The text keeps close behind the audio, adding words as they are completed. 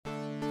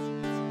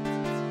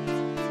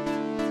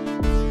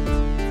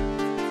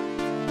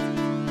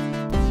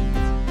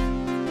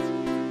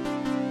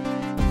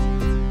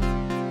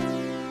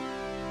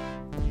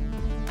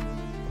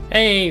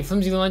Hey,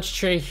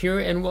 FlimsyLunchTray here,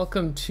 and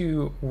welcome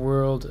to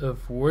World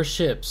of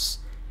Warships.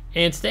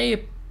 And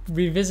today,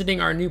 revisiting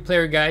our new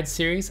player guide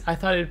series, I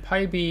thought it'd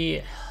probably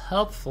be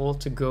helpful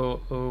to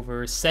go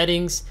over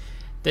settings.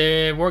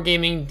 The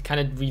Wargaming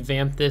kind of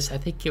revamped this. I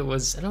think it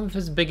was, I don't know if it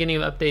was the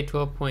beginning of update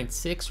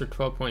 12.6 or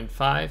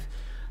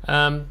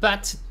 12.5,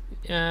 but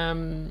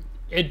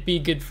it'd be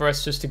good for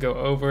us just to go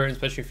over,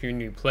 especially if you're a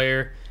new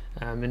player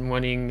and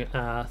wanting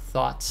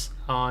thoughts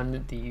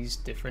on these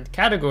different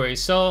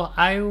categories. So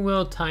I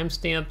will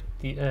timestamp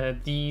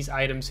these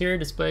items here: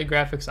 display,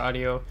 graphics,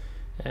 audio,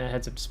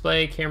 heads-up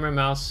display, camera,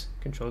 mouse,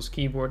 controls,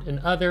 keyboard, and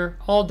other,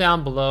 all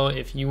down below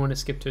if you want to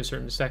skip to a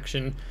certain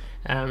section.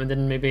 And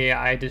then maybe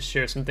I just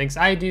share some things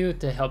I do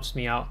that helps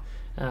me out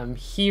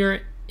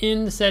here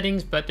in the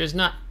settings, but there's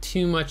not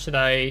too much that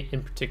I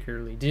in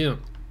particularly do.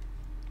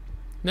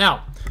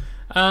 Now,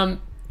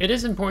 it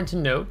is important to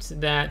note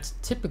that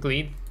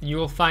typically you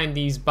will find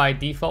these by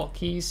default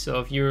keys.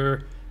 So if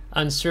you're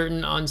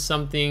uncertain on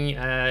something,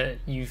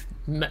 you've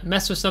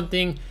messed with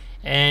something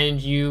and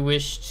you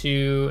wish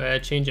to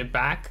change it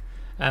back,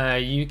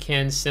 you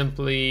can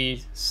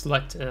simply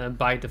select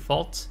by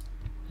default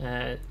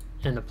and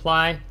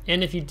apply.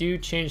 And if you do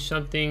change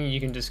something, you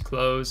can just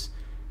close.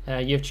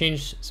 You have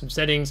changed some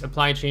settings,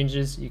 apply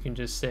changes, you can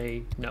just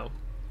say no,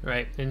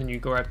 right? And then you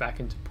go right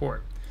back into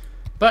port.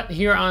 But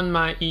here on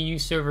my EU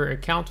server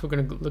account, we're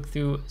going to look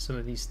through some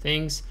of these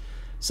things.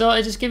 So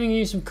it's just giving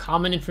you some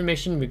common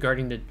information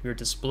regarding your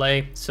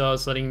display. So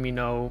it's letting me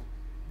know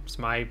it's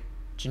my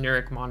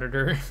generic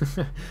monitor,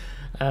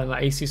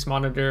 my ASUS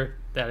monitor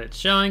that it's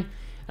showing.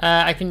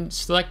 I can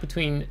select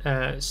between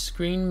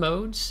screen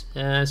modes.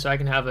 So I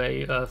can have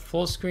a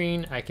full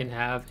screen, I can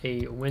have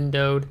a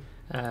windowed.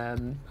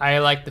 I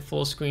like the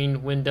full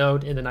screen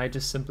windowed, and then I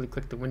just simply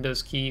click the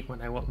Windows key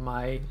when I want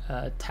my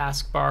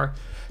taskbar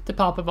to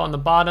pop up on the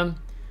bottom.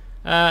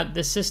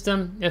 The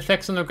system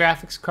effects on the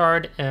graphics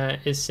card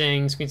is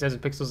saying screen size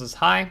of pixels is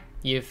high.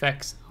 The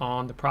effects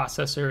on the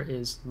processor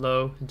is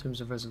low in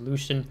terms of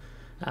resolution.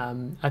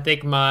 I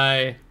think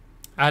I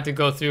had to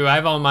go through, I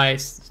have all my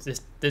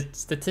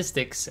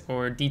statistics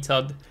or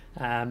detailed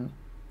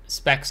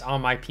specs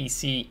on my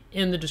PC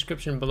in the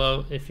description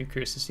below if you're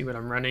curious to see what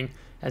I'm running,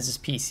 as this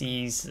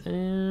PC's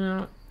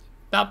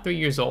about 3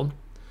 years old.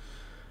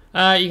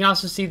 You can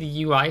also see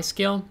the UI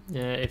scale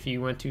if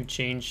you want to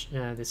change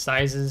the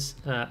sizes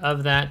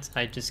of that.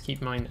 I just keep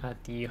mine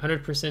at the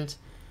 100%.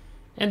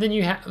 And then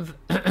you have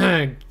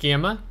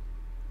Gamma.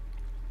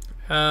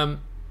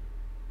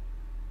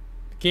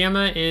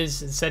 Gamma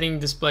is setting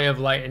display of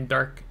light and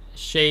dark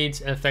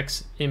shades,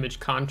 affects image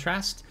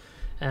contrast.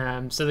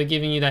 So they're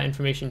giving you that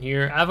information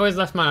here. I've always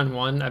left mine on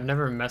 1. I've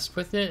never messed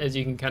with it, as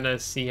you can kind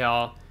of see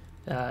how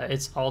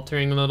it's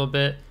altering a little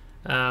bit.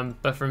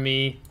 But for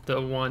me, the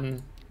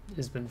 1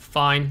 has been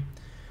fine.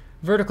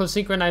 Vertical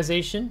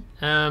synchronization.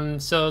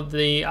 So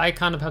the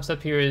icon that pops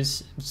up here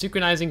is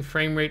synchronizing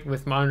frame rate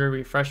with monitor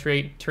refresh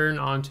rate. Turn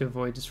on to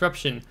avoid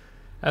disruption.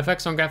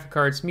 Effects on graphic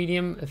cards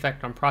medium.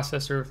 Effect on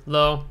processor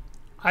low.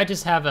 I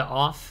just have it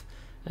off.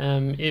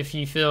 If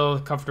you feel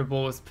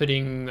comfortable with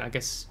putting, I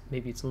guess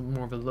maybe it's a little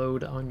more of a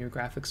load on your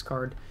graphics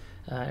card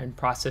and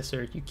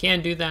processor, you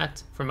can do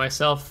that. For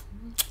myself,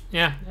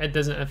 yeah, it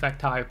doesn't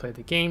affect how I play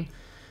the game.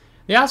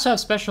 They also have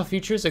special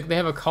features, like they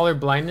have a color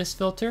blindness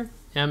filter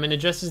and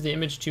adjusts the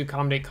image to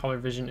accommodate color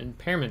vision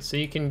impairment. So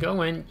you can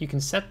go in, you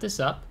can set this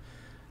up.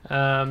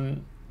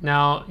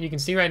 Now you can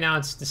see right now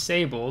it's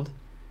disabled,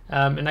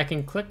 and I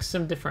can click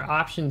some different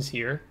options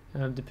here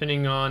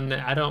depending on,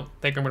 I don't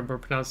think I'm going to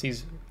pronounce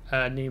these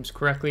names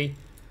correctly,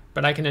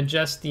 but I can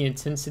adjust the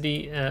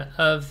intensity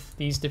of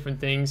these different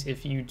things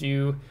if you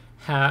do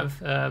have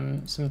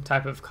some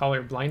type of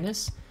color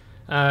blindness.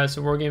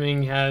 So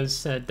Wargaming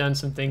has done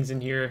some things in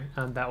here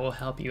that will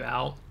help you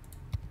out.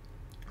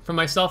 For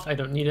myself, I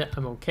don't need it,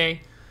 I'm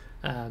okay.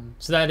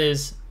 So that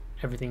is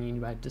everything you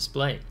need by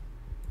display.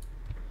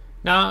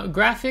 Now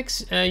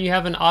graphics, you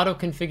have an auto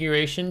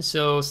configuration,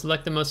 so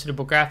select the most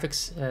suitable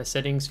graphics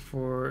settings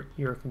for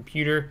your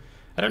computer.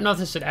 I don't know if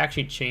this would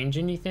actually change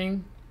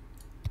anything.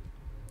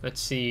 Let's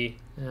see.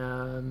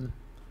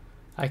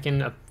 I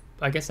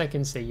guess I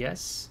can say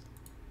yes.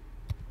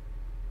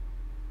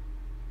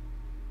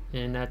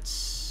 And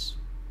that's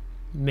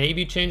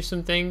maybe change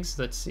some things.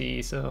 Let's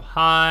see. So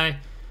high,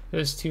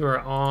 those two are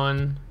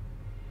on.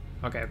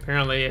 Okay,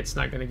 apparently it's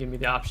not going to give me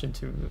the option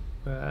to,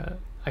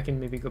 I can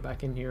maybe go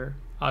back in here,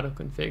 auto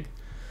config.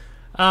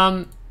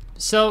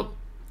 So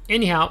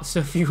anyhow, so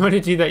if you want to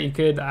do that, you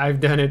could.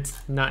 I've done it,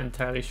 not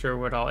entirely sure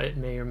what all it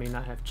may or may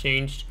not have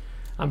changed.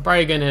 I'm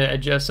probably going to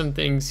adjust some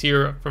things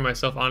here for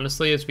myself,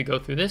 honestly, as we go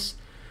through this.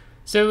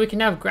 So we can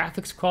have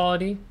graphics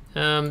quality.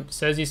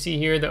 So as you see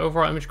here, the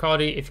overall image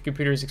quality, if your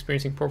computer is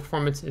experiencing poor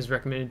performance, is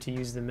recommended to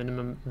use the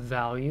minimum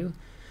value.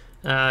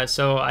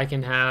 So I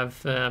can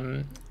have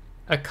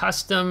a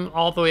custom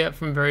all the way up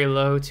from very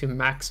low to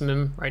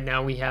maximum. Right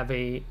now we have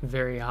a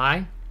very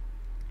high.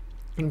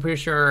 I'm pretty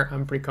sure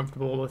I'm pretty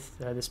comfortable with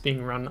this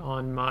being run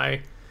on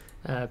my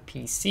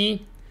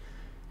PC.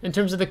 In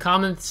terms of the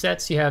common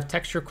sets, you have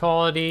texture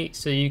quality,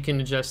 so you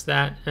can adjust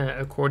that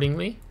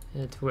accordingly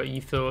to what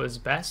you feel is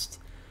best.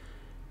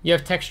 You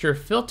have texture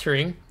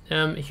filtering.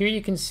 Here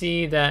you can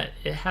see that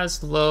it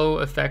has low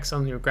effects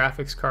on your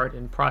graphics card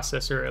and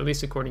processor, at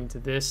least according to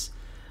this.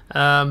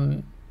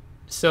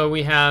 So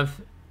we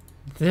have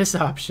this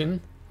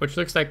option, which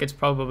looks like it's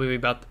probably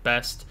about the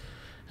best.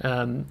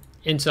 And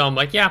so I'm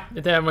like, yeah,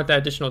 if I want that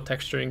additional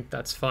texturing,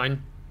 that's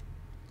fine.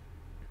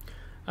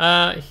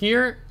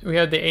 Here we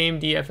have the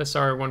AMD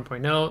FSR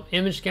 1.0.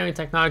 Image scaling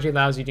technology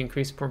allows you to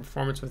increase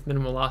performance with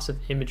minimal loss of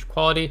image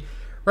quality.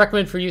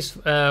 Recommended for use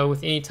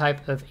with any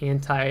type of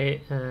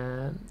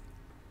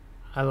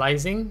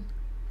anti-aliasing.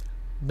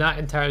 Not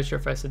entirely sure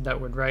if I said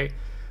that word right.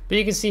 But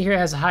you can see here it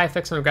has high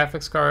effects on the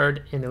graphics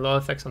card and the low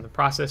effects on the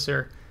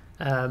processor.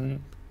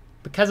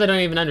 Because I don't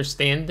even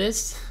understand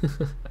this,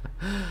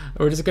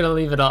 we're just going to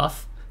leave it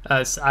off.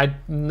 So I'm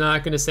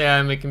not going to say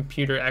I'm a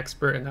computer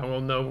expert and I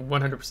will know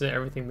 100%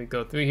 everything we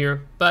go through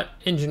here, but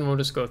in general we'll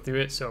just go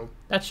through it, so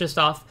that's just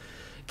off.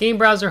 Game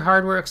browser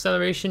hardware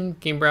acceleration.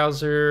 Game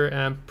browser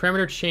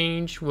parameter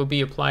change will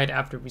be applied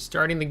after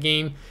restarting the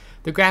game.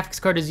 The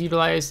graphics card is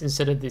utilized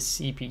instead of the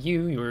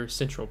CPU, your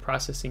central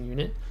processing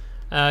unit,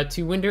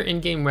 to render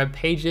in-game web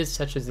pages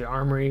such as the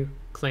Armory,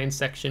 Clan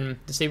section.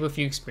 Disable if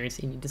you experience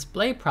any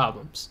display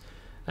problems.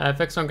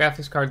 Effects on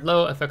graphics card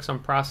low, effects on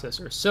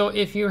processor. So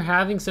if you're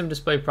having some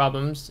display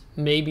problems,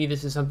 maybe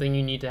this is something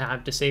you need to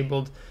have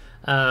disabled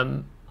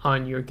on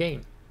your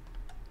game.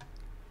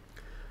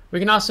 We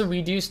can also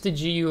reduce the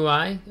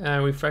GUI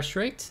refresh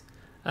rate.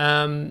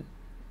 The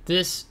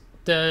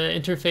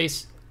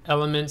interface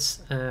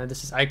elements,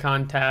 this is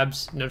icon,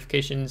 tabs,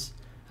 notifications,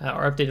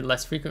 are updated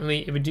less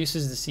frequently. It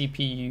reduces the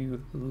CPU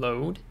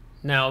load.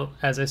 Now,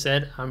 as I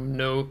said, I'm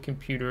no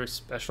computer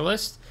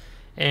specialist,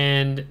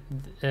 and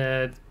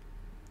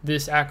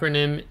this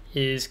acronym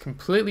is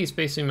completely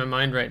spacing my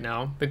mind right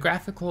now. The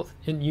graphical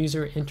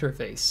user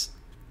interface.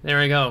 There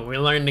we go. We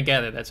learn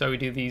together. That's why we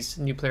do these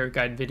new player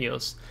guide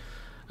videos.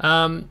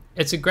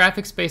 It's a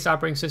graphics-based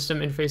operating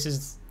system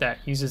interfaces that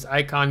uses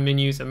icon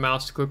menus and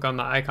mouse to click on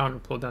the icon or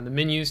pull down the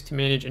menus to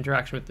manage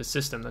interaction with the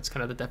system. That's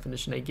kind of the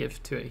definition they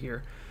give to it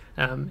here.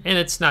 And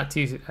it's not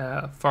too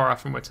far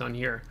off from what's on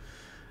here.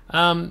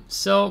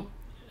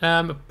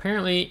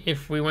 Apparently,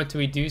 if we want to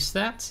reduce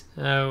that,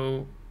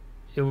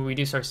 it will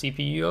reduce our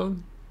CPU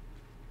load.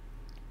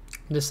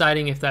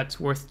 Deciding if that's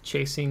worth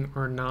chasing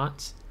or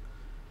not.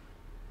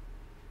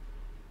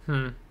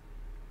 Because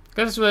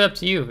it's really up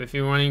to you. If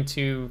you're wanting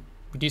to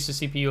reduce the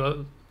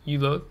CPU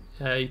load,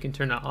 you can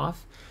turn that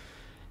off.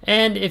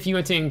 And if you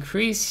want to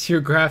increase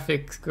your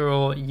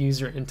graphical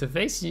user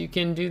interface, you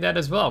can do that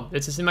as well.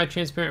 It's a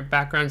semi-transparent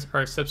backgrounds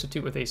are a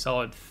substitute with a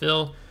solid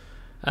fill.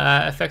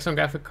 Effects on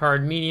graphic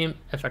card medium,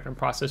 effect on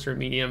processor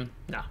medium.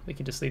 No, we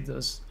can just leave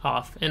those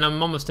off. And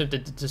I'm almost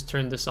tempted to just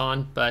turn this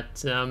on,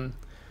 but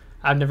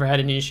I've never had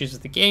any issues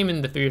with the game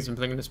in the 3 years I'm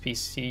playing on this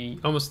PC.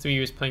 Almost 3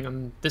 years playing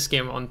on this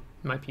game on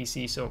my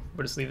PC, so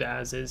we'll just leave that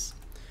as is.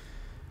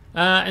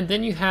 And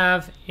then you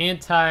have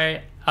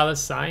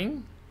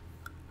anti-aliasing.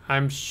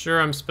 I'm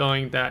sure I'm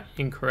spelling that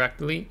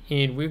incorrectly,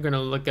 and we're going to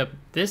look up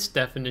this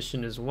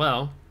definition as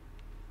well.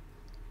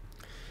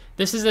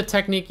 This is a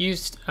technique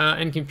used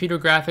in computer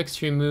graphics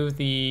to remove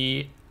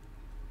the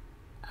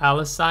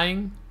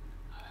aliasing.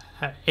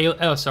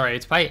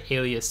 It's by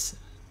aliasing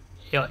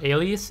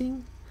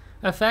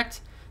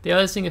effect. The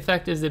aliasing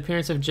effect is the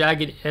appearance of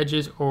jagged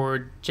edges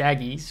or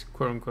jaggies,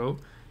 quote unquote,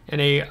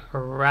 in a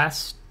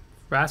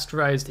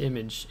rasterized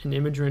image, an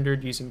image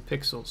rendered using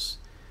pixels.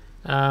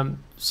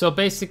 So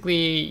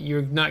basically,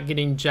 you're not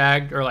getting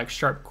jagged or like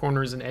sharp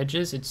corners and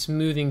edges. It's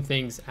smoothing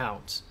things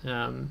out,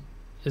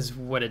 is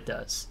what it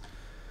does.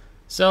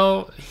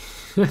 So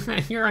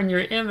you're on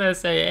your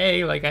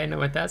MSAA, like I know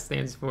what that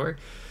stands for.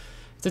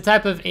 It's a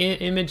type of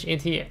image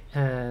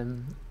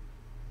I'm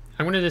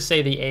going to just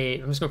say the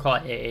A, I'm just going to call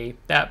it AA,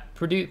 that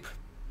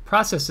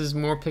processes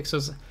more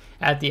pixels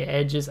at the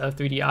edges of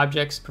 3D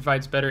objects,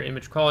 provides better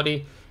image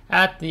quality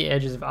at the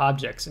edges of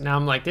objects. Now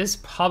I'm like, this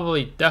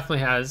probably definitely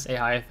has a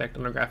high effect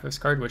on a graphics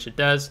card, which it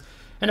does.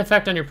 An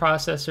effect on your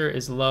processor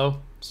is low,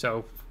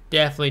 so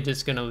definitely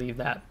just going to leave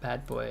that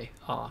bad boy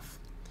off.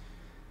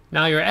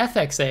 Now your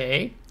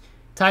FXAA,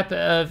 type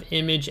of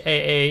image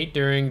AA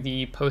during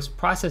the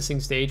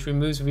post-processing stage,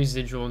 removes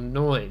residual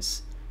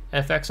noise.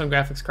 Effects on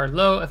graphics card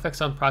low,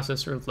 effects on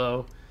processor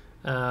low.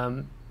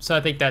 So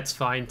I think that's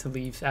fine to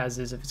leave as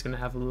is if it's going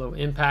to have a low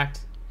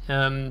impact.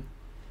 TXAA,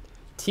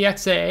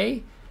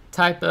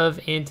 type of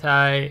image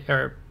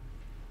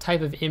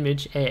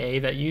AA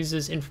that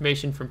uses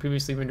information from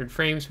previously rendered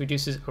frames,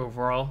 reduces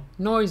overall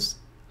noise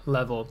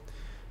level.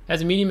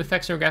 Has a medium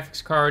effects on your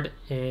graphics card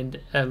and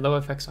low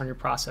effects on your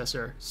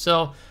processor.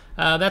 So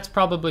that's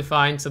probably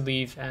fine to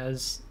leave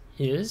as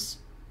is.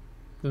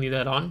 Leave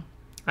that on.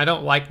 I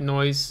don't like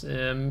noise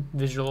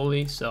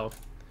visually, so,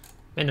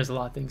 and there's a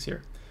lot of things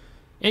here.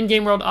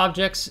 In-game world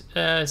objects,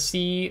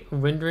 see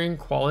rendering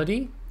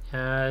quality.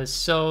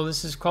 So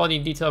this is quality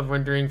and detail of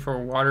rendering for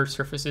water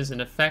surfaces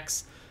and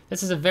effects.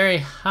 This is a very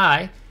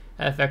high.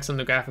 effects on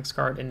the graphics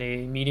card, and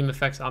a medium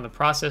effects on the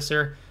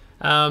processor.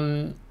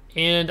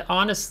 And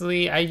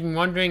honestly, I'm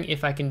wondering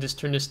if I can just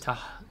turn this to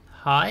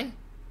high.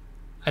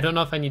 I don't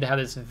know if I need to have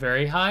this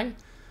very high.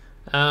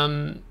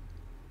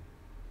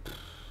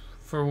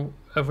 For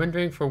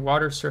rendering for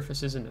water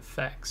surfaces and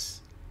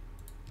effects,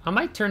 I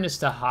might turn this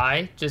to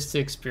high just to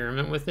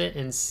experiment with it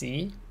and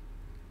see.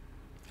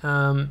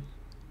 But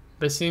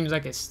it seems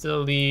like it still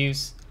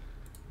leaves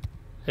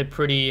a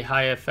pretty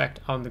high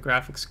effect on the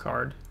graphics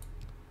card.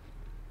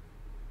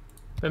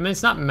 But I mean,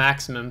 it's not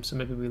maximum, so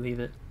maybe we leave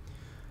it.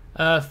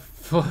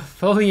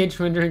 Foliage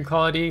rendering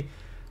quality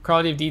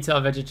of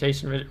detail,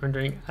 vegetation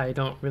rendering, I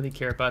don't really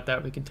care about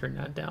that. We can turn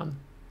that down.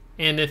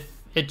 And if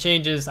it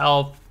changes,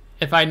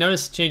 if I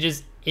notice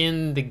changes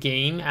in the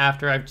game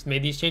after I've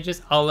made these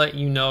changes, I'll let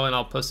you know, and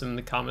I'll post them in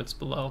the comments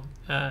below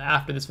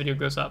after this video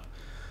goes up.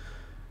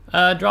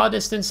 Draw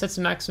distance sets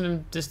the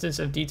maximum distance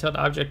of detailed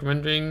object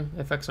rendering.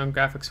 Effects on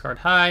graphics card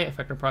high,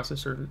 effect on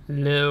processor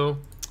low.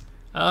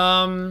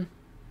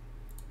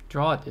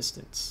 Draw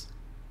distance.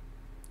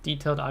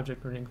 Detailed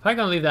object rendering. Probably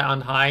gonna leave that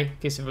on high in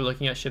case if we're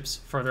looking at ships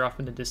further off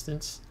in the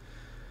distance.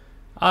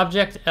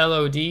 Object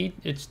LOD.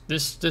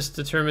 This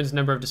determines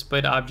number of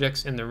displayed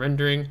objects in the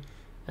rendering.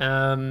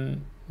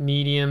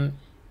 Medium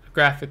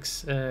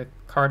graphics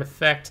card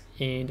effect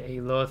and a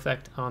low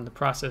effect on the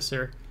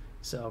processor.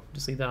 So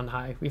just leave that on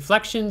high.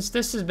 Reflections.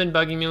 This has been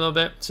bugging me a little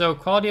bit. So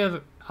quality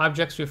of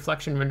objects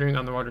reflection rendering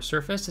on the water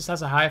surface. This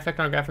has a high effect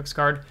on a graphics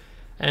card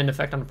and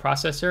effect on the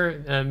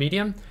processor,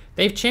 medium.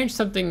 They've changed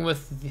something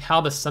with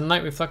how the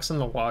sunlight reflects on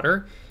the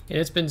water, and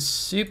it's been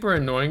super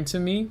annoying to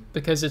me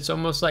because it's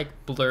almost like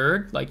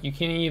blurred. Like you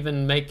can't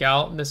even make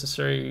out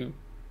necessarily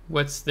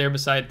what's there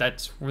beside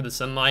that's where the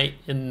sunlight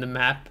in the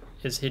map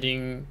is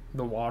hitting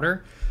the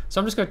water.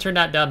 So I'm just going to turn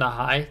that down to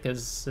high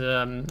because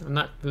I'm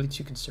not really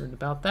too concerned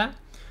about that.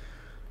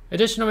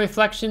 Additional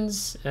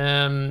reflections,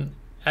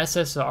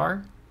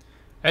 SSR.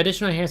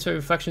 Additional enhancement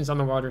reflections on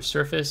the water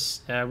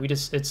surface.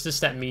 It's just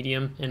that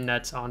medium, and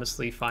that's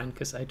honestly fine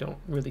because I don't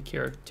really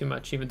care too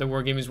much. Even though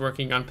Wargame is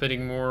working on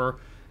putting more,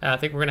 I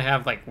think we're gonna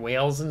have like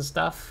whales and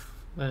stuff,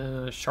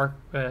 shark,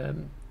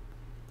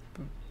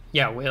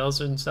 yeah,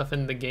 whales and stuff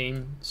in the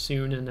game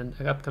soon in an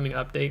upcoming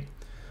update.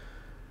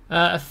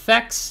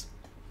 Effects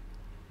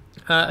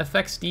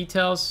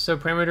details. So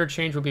parameter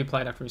change will be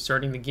applied after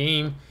restarting the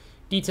game.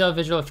 Detailed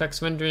visual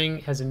effects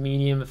rendering has a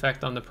medium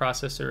effect on the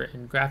processor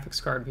and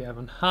graphics card we have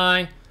on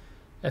high.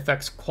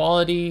 Effects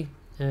quality,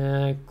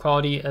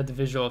 quality of the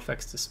visual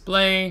effects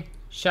display.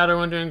 Shadow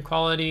rendering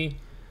quality.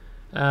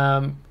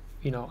 You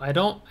know, I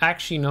don't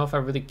actually know if I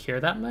really care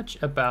that much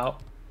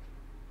about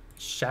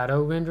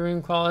shadow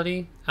rendering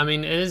quality. I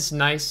mean, it is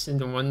nice in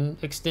the one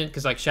extent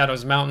because like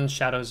shadows mountains,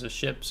 shadows a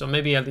ship. So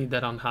maybe I leave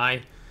that on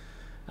high.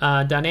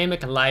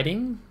 Dynamic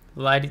lighting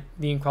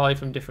quality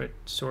from different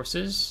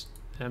sources.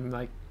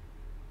 Like.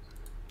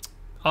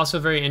 Also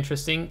very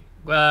interesting.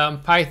 I'm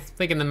probably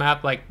thinking the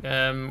map like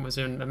was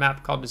there a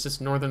map called, is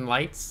this Northern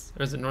Lights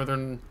or is it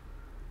Northern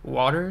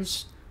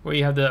Waters, where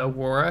you have the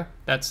aurora?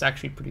 That's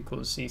actually pretty cool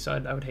to see. So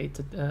I would hate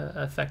to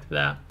affect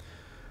that.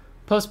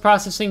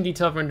 Post-processing,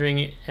 detailed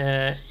rendering,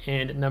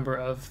 and number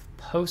of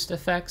post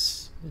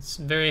effects. It's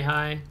very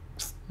high.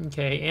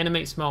 Okay,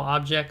 animate small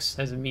objects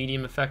has a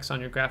medium effects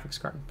on your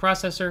graphics card and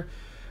processor.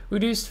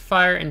 Reduced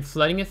fire and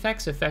flooding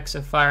effects. Effects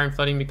of fire and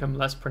flooding become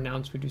less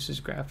pronounced, reduces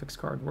graphics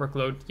card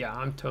workload. Yeah,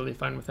 I'm totally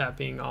fine with that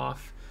being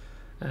off.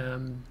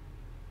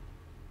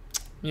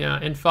 Yeah,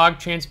 and fog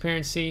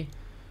transparency.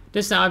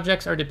 Distant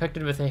objects are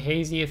depicted with a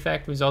hazy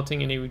effect,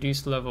 resulting in a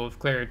reduced level of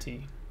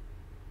clarity.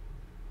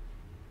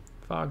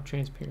 Fog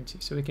transparency.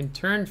 So we can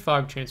turn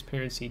fog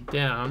transparency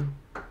down.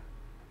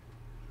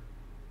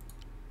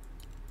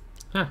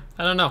 Huh,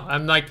 I don't know.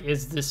 I'm like,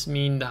 is this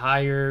mean the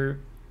higher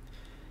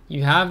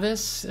you have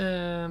this,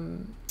 the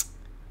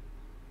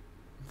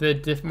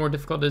more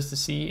difficult it is to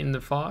see in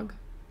the fog,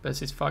 but it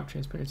says fog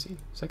transparency.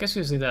 So I guess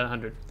we just leave that at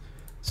 100.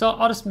 So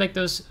I'll just make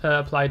those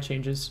applied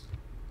changes.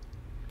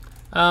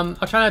 I'll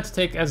try not to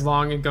take as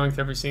long in going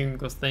through every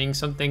single thing.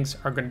 Some things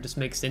are going to just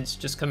make sense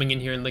just coming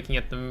in here and looking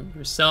at them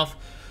yourself.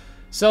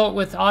 So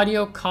with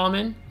audio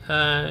common,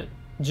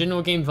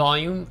 general game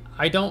volume,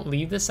 I don't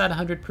leave this at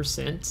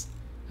 100%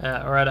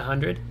 or at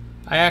 100.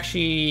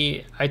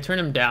 I turn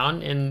them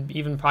down, and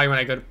even probably when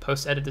I go to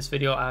post edit this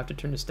video, I have to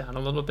turn this down a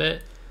little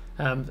bit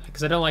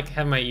because I don't like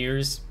having my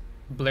ears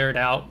blared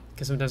out,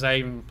 because sometimes I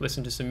even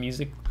listen to some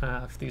music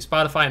through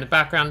Spotify in the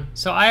background.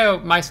 So I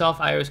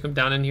always come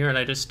down in here and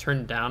I just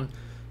turn it down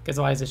because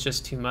otherwise it's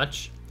just too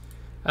much.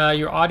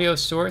 Your audio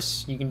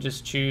source, you can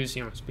just choose,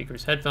 you know,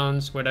 speakers,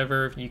 headphones,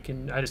 whatever. You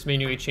can, I just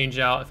manually change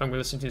out if I'm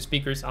listening to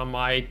speakers on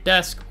my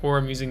desk or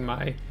I'm using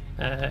my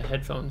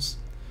headphones.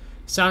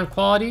 Sound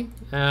quality,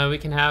 we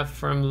can have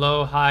from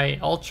low, high,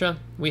 ultra.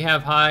 We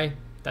have high,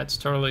 that's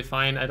totally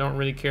fine. I don't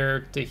really care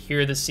to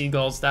hear the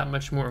seagulls that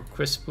much more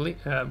crisply,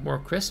 more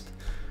crisp.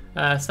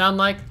 Sound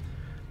like.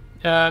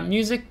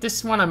 Music,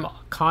 this one I'm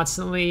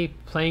constantly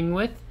playing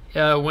with.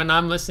 When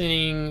I'm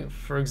listening,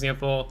 for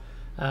example,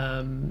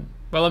 well,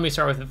 let me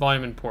start with the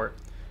volume and port.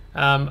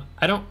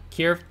 I don't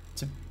care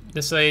to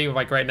this way,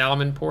 like right now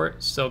I'm in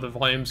port, so the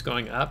volume's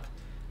going up.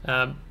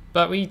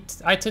 But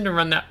I tend to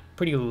run that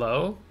pretty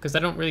low because I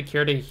don't really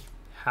care to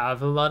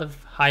have a lot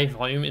of high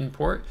volume in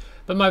port.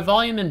 But my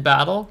volume in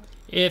battle,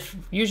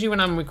 usually when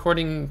I'm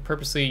recording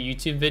purposely a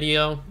YouTube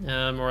video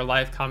or a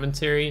live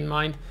commentary in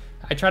mind,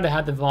 I try to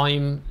have the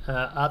volume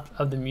up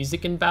of the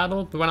music in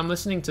battle. But when I'm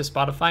listening to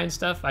Spotify and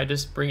stuff, I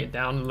just bring it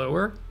down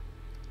lower.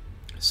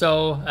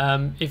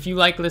 So if you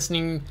like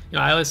listening,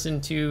 I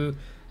listen to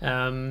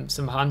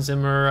some Hans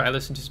Zimmer, I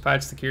listen to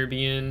Pirates of the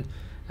Caribbean,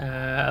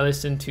 I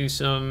listen to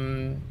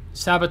some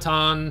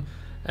Sabaton,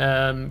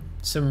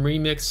 some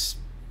remix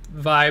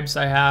vibes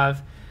I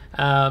have,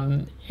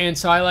 and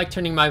so I like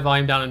turning my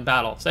volume down in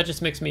battle. So that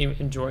just makes me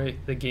enjoy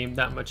the game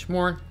that much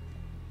more.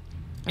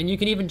 And you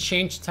can even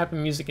change the type of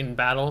music in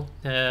battle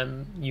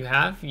you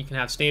can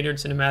have standard,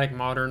 cinematic,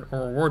 modern,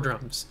 or war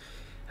drums.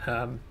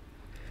 I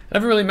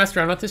haven't really messed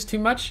around with this too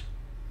much,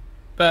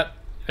 but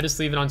I just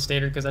leave it on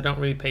standard because I don't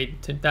really pay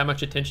that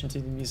much attention to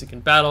the music in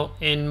battle.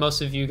 And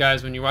most of you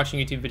guys, when you're watching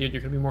a YouTube video,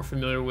 you're going to be more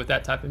familiar with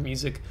that type of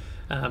music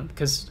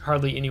because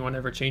hardly anyone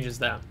ever changes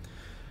that.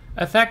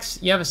 Effects,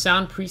 you have a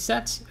sound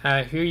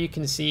preset. Here you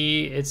can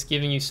see it's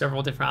giving you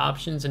several different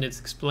options and it's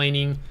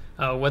explaining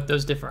what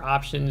those different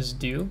options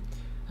do,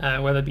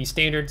 whether it be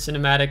standard,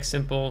 cinematic,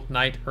 simple,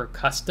 night, or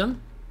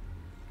custom.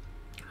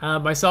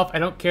 Myself, I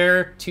don't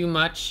care too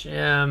much.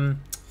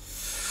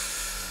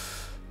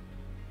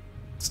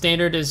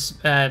 Standard is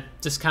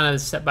just kind of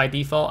set by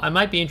default. I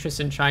might be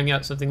interested in trying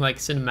out something like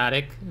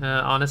cinematic,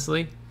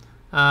 honestly.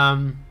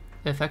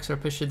 Effects are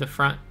pushed to the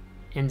front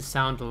and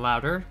sound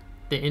louder.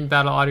 The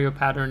in-battle audio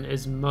pattern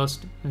is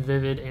most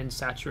vivid and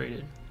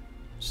saturated.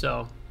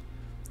 So,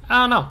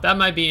 I don't know. That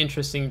might be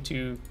interesting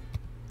to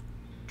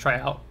try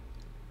out.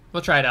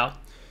 We'll try it out.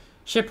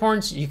 Ship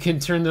horns, you can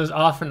turn those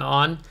off and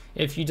on.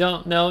 If you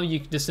don't know,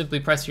 you can just simply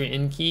press your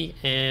N key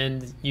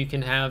and you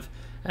can have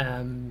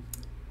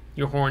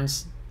your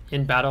horns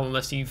in battle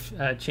unless you've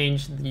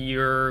changed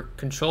your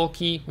control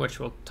key, which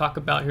we'll talk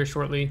about here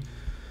shortly.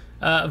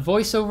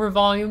 Voiceover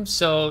volume,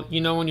 so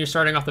when you're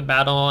starting off the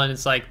battle and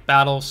it's like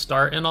battle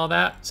start and all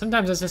that,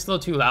 sometimes it's just a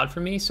little too loud for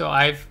me, so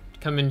I've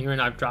come in here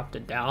and I've dropped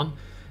it down.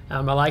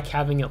 I like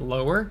having it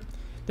lower.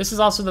 This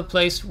is also the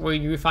place where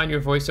you find your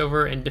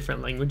voiceover in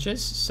different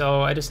languages,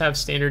 so I just have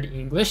standard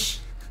English.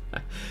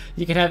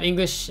 You can have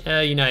English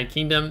United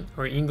Kingdom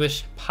or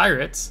English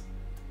Pirates.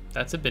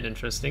 That's a bit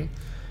interesting.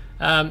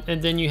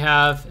 And then you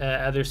have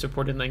other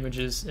supported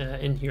languages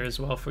in here as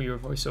well for your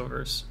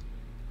voiceovers.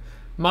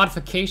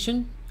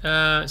 Modification,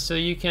 so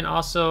you can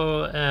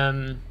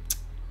also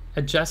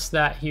adjust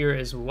that here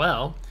as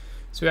well.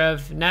 So we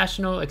have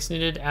National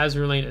Extended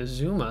Azur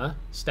Azuma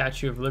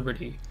Statue of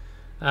Liberty.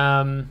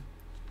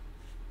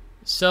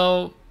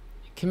 So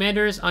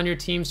commanders on your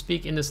team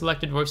speak in the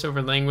selected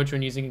voiceover language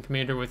when using a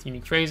commander with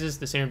unique phrases.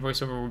 The standard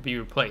voiceover will be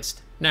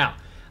replaced. Now,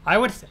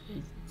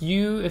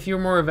 if you're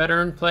more a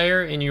veteran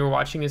player and you're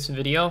watching this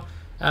video,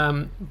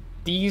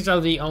 these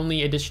are the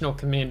only additional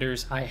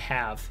commanders I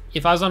have.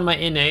 If I was on my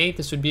NA,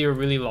 this would be a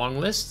really long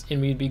list, and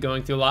we'd be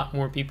going through a lot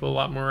more people, a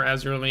lot more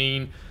Azur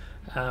Lane,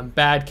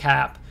 Bad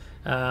Cap,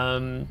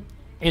 and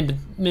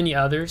many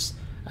others.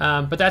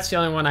 But that's the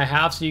only one I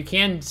have, so you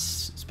can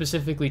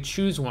specifically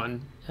choose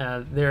one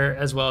there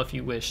as well if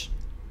you wish.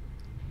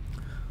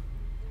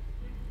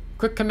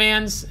 Quick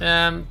commands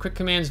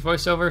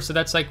voiceover, so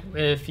that's like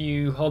if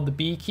you hold the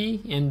B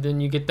key and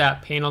then you get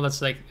that panel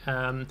that's like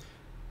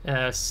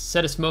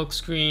set a smoke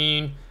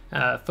screen,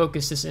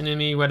 focus this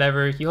enemy,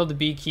 whatever. You hold the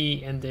B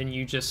key and then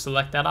you just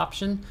select that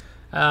option.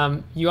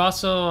 You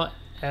also,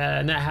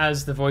 and that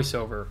has the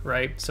voiceover,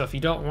 right? So if you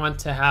don't want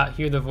to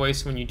hear the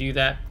voice when you do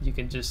that, you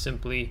can just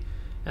simply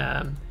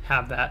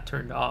have that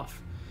turned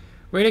off.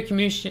 Radio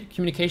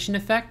communication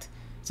effect.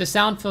 So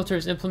sound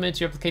filters implement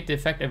to replicate the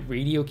effect of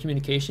radio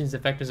communications. The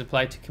effect is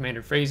applied to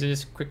commander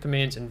phrases, quick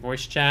commands, and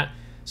voice chat.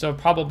 So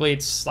probably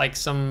it's like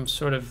some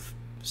sort of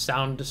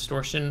sound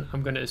distortion,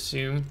 I'm going to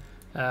assume,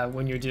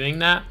 when you're doing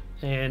that.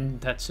 And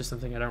that's just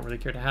something I don't really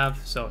care to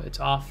have, so it's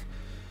off.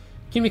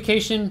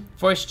 Communication,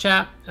 voice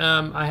chat,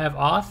 I have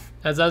off.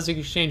 As allows you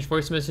to exchange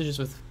voice messages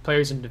with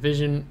players in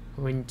Division.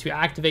 To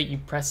activate, you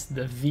press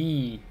the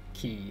V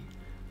key.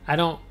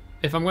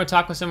 If I'm going to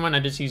talk with someone, I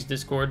just use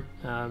Discord,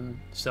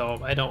 so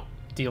I don't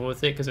deal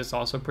with it because it's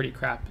also pretty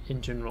crap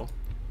in general,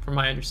 from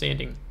my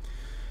understanding.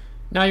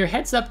 Now your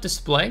heads-up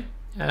display,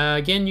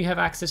 again, you have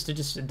access to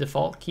just a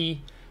default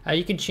key.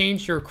 You can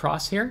change your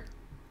crosshair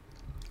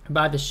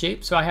by the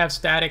shape. So I have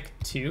static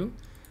 2,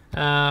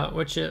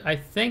 which I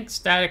think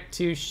static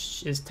 2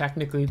 is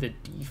technically the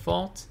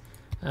default.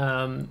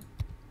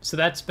 So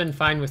that's been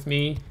fine with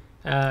me.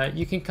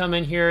 You can come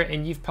in here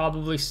and you've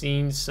probably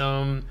seen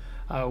some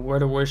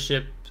World of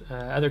Warship,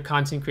 other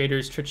content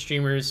creators, Twitch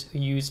streamers who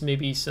use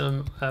maybe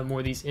some more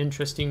of these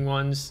interesting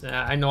ones.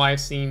 I know I've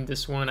seen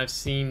this one, I've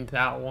seen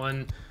that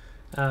one.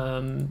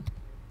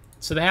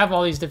 So they have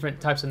all these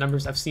different types of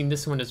numbers. I've seen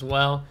this one as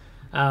well.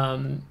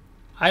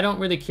 I don't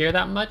really care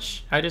that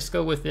much. I just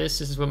go with this.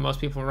 This is what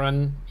most people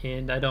run,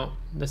 and I don't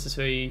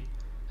necessarily,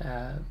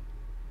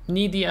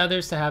 need the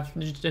others to have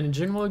in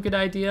general a good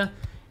idea.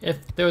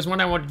 If there was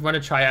one I would want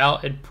to try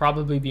out, it'd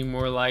probably be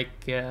more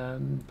like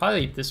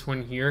probably this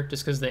one here,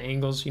 just because the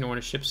angles, you know, when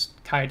a ship's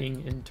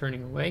kiting and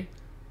turning away.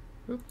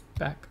 Oop,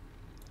 back.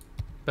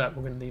 But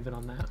we're going to leave it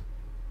on that.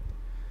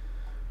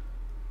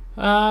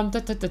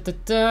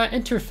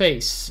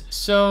 Interface.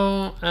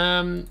 So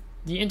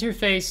the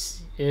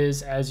interface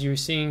is, as you're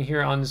seeing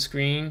here on the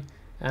screen.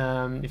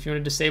 If you want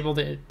to disable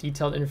the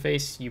detailed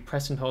interface, you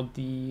press and hold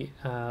the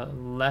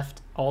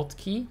left Alt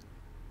key.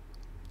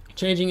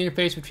 Changing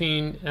interface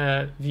between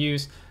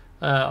views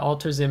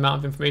alters the amount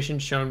of information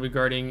shown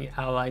regarding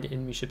allied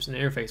enemy ships in the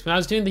interface. When I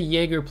was doing the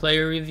Jaeger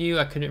player review,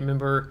 I couldn't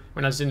remember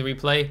when I was doing the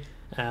replay,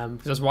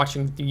 because I was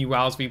watching the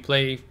WoW's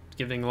replay,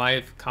 giving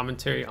live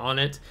commentary on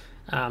it.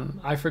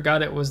 I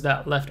forgot it was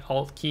that left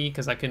Alt key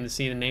because I couldn't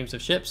see the names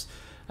of ships.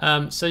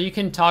 So you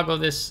can toggle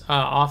this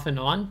off and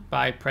on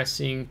by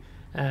pressing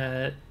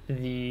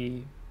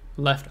the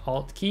left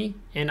Alt key,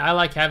 and I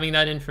like having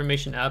that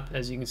information up.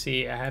 As you can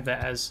see, I have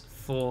that as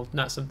full,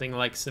 not something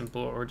like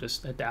simple or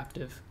just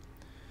adaptive.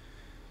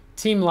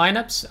 Team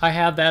lineups, I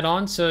have that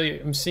on, so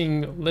I'm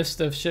seeing list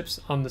of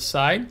ships on the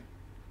side.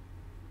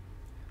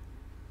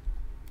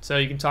 So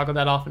you can toggle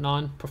that off and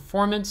on.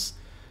 Performance,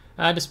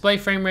 display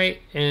frame rate,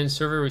 and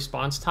server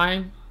response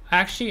time.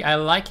 Actually, I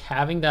like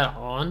having that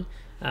on.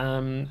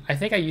 I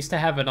think I used to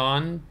have it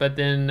on, but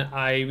then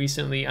I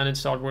recently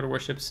uninstalled World of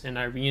Warships and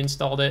I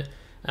reinstalled it.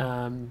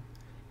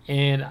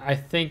 And I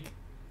think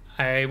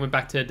I went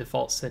back to the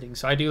default settings.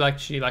 So I do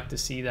actually like to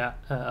see that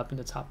up in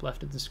the top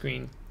left of the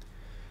screen.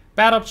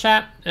 Battle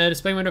chat, a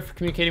display window for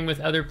communicating with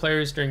other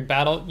players during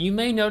battle. You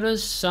may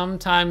notice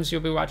sometimes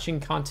you'll be watching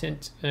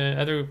content,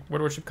 other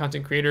World of Warship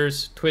content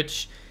creators,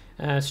 Twitch,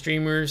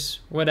 streamers,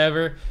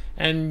 whatever,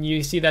 and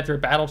you see that their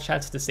battle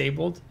chat's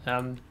disabled.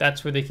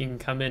 That's where they can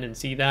come in and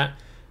see that,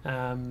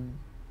 and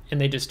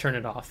they just turn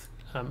it off.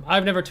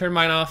 I've never turned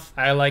mine off.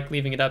 I like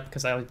leaving it up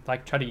because I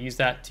like try to use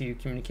that to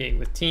communicate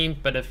with team.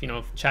 But if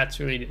if chat's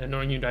really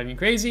annoying you, driving you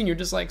crazy, and you're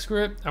just like,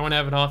 screw it, I want to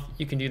have it off,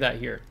 you can do that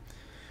here.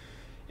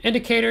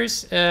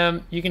 Indicators,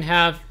 you can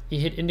have, you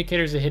hit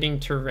indicators of hitting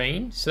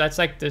terrain. So that's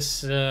like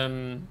this,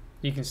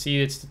 you can see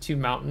it's the two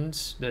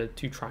mountains, the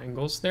two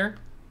triangles there.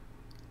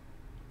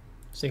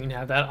 So you can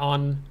have that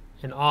on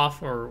and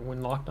off, or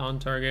when locked on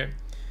target.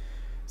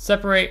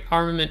 Separate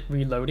armament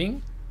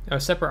reloading, or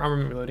separate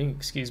armament reloading,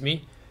 excuse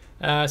me.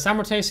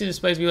 Simultaneously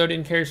displays reloaded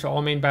indicators for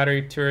all main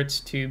battery turrets,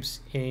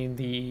 tubes, and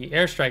the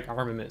airstrike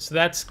armament. So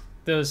that's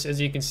those,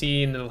 as you can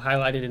see, and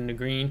highlighted in the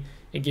green.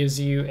 It gives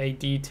you a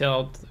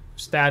detailed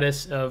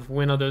status of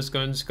when are those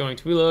guns going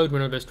to reload,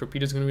 when are those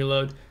torpedoes going to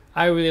reload.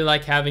 I really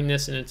like having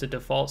this, and it's a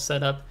default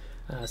setup,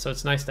 so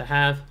it's nice to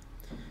have.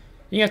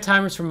 You have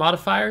timers for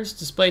modifiers.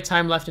 Display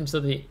time left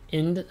until the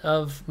end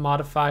of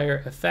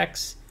modifier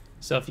effects.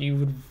 So if you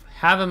would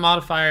have a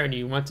modifier and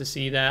you want to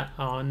see that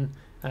on,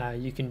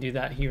 you can do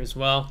that here as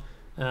well.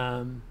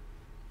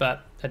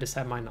 But I just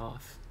have mine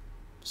off.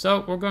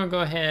 So we're going to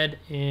go ahead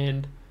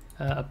and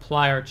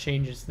apply our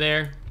changes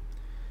there.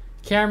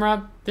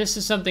 Camera, this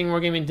is something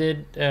Wargaming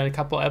did a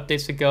couple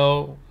updates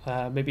ago,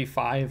 maybe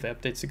 5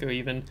 updates ago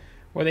even,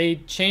 where they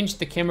changed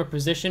the camera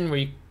position where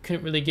you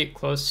couldn't really get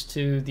close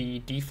to the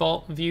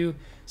default view.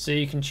 So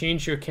you can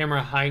change your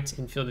camera height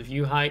and field of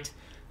view height.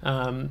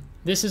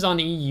 This is on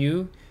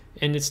EU,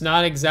 and it's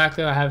not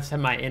exactly how I have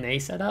my NA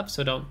set up,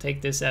 so don't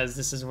take this as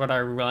this is what I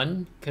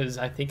run, because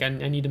I think I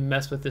need to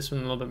mess with this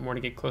one a little bit more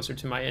to get closer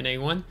to my NA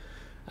one.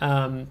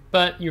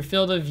 But your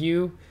field of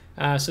view,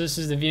 so this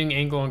is the viewing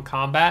angle in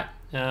combat.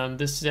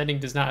 This setting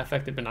does not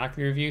affect the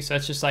binocular view, so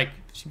that's just like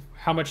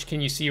how much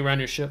can you see around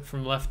your ship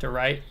from left to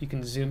right. You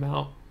can zoom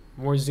out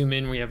or zoom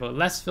in where you have a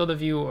less field of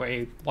view or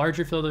a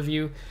larger field of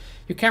view.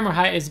 Your camera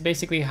height is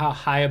basically how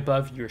high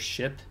above your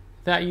ship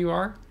that you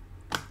are.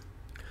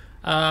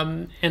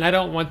 And I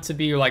don't want to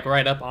be like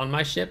right up on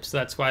my ship, so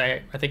that's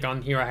why I think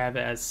on here I have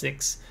it as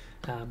 6.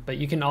 But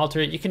you can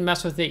alter it, you can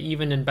mess with it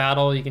even in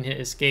battle. You can hit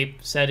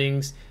escape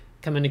settings,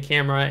 come into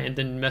camera, and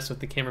then mess with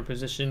the camera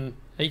position.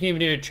 You can even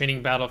do a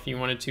training battle if you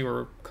wanted to,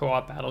 or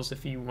co-op battles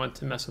if you want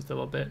to mess with it a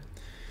little bit.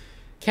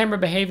 Camera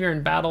behavior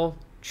in battle,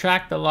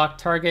 track the locked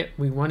target.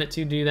 We want it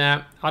to do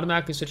that.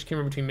 Automatically switch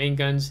camera between main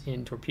guns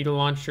and torpedo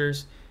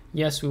launchers.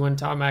 Yes, we want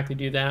to automatically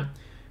do that.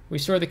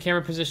 Restore the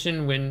camera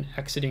position when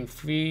exiting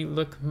free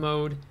look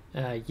mode.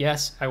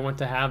 Yes, I want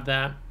to have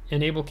that.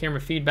 Enable camera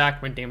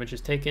feedback when damage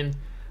is taken.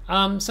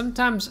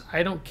 Sometimes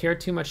I don't care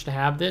too much to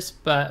have this,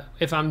 but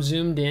if I'm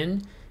zoomed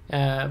in,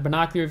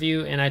 binocular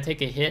view, and I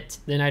take a hit,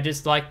 then I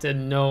just like to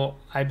know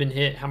I've been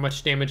hit, how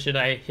much damage did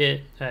I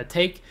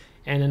take,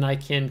 and then I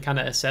can kind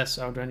of assess,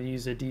 oh, do I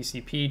use a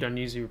DCP, do I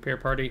use a repair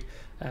party,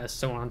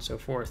 so on and so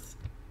forth.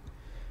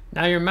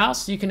 Now your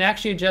mouse, you can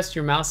actually adjust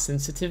your mouse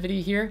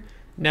sensitivity here.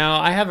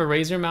 Now I have a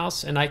Razer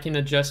mouse, and I can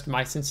adjust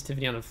my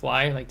sensitivity on the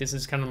fly. Like this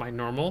is kind of my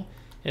normal,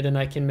 and then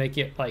I can make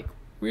it like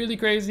really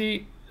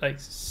crazy, like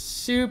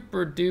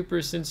super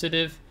duper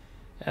sensitive,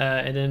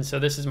 and then so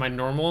this is my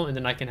normal, and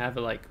then I can have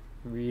it like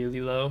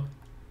really low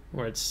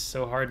where it's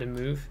so hard to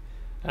move.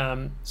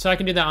 So I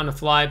can do that on the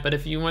fly, but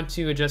if you want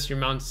to adjust your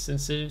mouse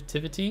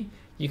sensitivity,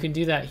 you can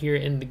do that here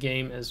in the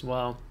game as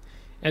well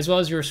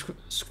as your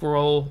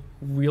scroll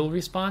wheel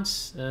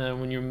response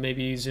when you're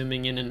maybe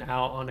zooming in and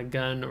out on a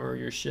gun or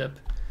your ship.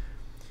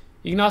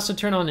 You can also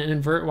turn on an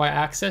invert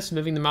y-axis.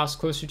 Moving the mouse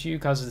closer to you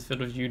causes the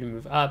field of view to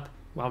move up,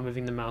 while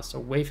moving the mouse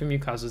away from you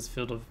causes the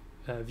field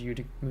of view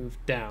to move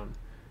down.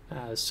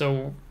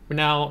 So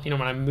now,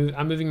 when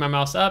I'm moving my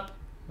mouse up,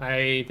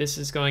 this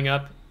is going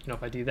up.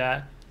 If I do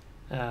that,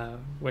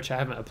 which I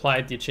haven't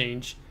applied the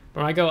change,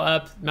 but when I go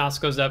up, mouse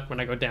goes up. When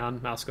I go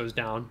down, mouse goes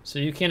down. So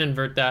you can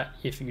invert that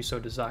if you so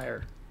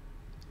desire.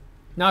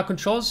 Now,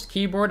 controls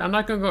keyboard. I'm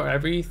not going to go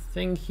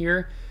everything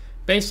here.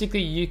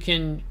 Basically, you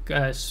can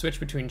switch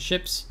between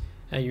ships,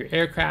 your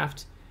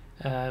aircraft,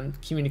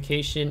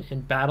 communication,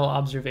 and battle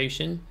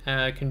observation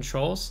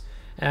controls.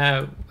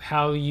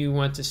 How you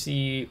want to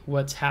see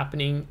what's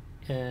happening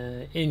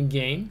in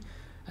game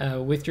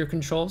with your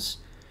controls.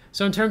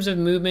 So in terms of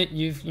movement,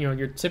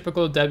 your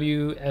typical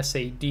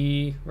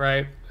WSAD,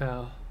 right?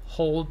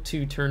 Hold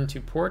to turn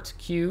to port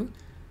Q,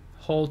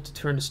 hold to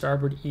turn to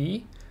starboard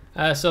E.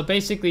 So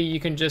basically, you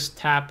can just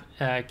tap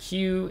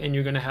Q, and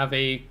you're going to have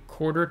a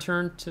quarter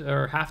turn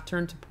or half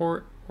turn to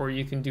port, or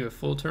you can do a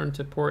full turn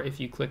to port if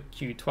you click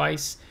Q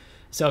twice.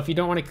 So if you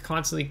don't want to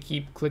constantly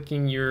keep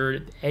clicking your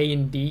A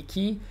and D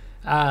key,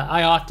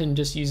 I often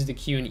just use the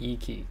Q and E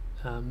key.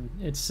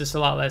 It's just a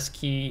lot less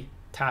key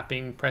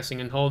tapping,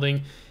 pressing, and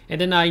holding. And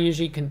then I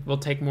usually will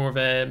take more of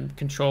a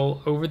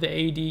control over the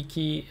AD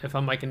key if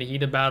I'm like in the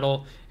heat of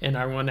battle and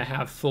I want to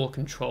have full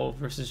control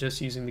versus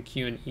just using the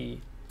Q and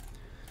E.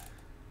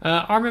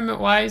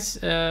 Armament-wise,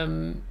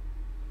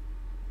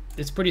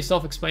 it's pretty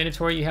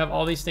self-explanatory. You have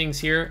all these things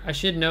here. I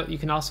should note you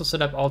can also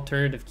set up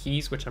alternative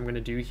keys, which I'm going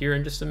to do here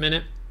in just a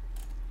minute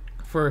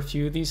for a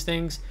few of these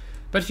things.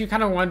 But if you're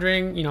kind of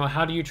wondering,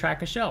 how do you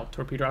track a shell,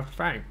 torpedo after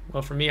firing?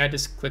 Well, for me, I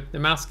just click the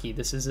mouse key.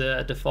 This is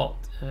a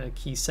default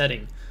key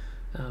setting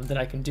that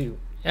I can do.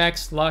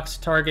 X locks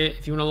target.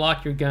 If you want to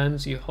lock your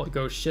guns, you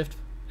go Shift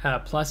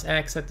plus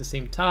X at the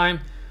same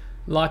time.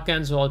 Lock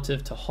guns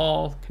relative to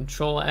hull,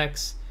 Control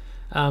X.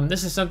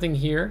 This is something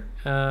here.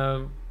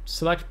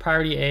 Select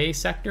priority A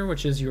sector,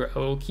 which is your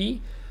O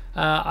key.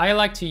 I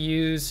like to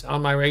use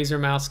on my Razer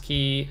mouse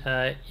key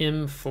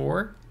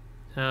M4.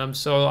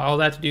 So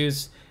all I have to do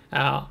is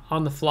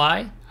on the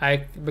fly,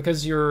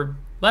 because your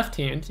left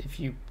hand, if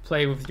you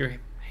play with your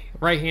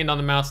right hand on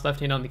the mouse, left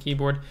hand on the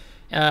keyboard,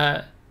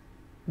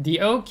 the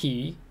O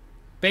key,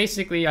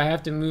 basically I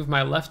have to move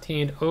my left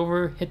hand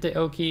over, hit the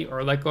O key,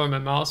 or let go of my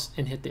mouse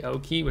and hit the O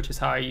key, which is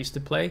how I used to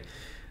play.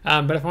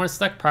 But if I want to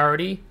select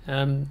priority,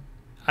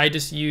 I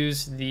just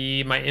use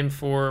my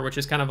M4, which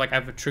is kind of like I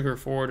have a trigger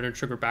forward and a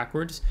trigger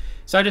backwards.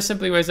 So I just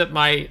simply raise up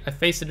I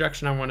face the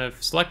direction I want to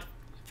select,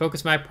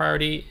 focus my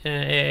priority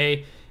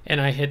AA, and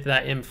I hit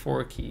that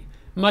M4 key.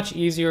 Much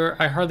easier.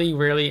 I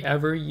rarely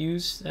ever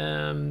use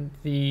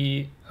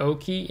the O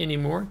key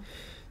anymore.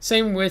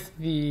 Same with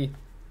the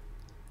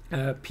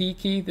P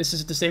key. This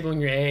is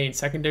disabling your AA and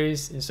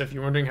secondaries. And so if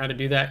you're wondering how to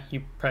do that,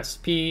 you press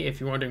P.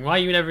 If you're wondering why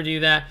you would ever do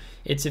that,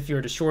 it's if you're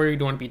a destroyer, you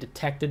don't want to be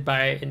detected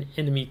by an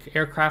enemy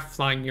aircraft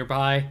flying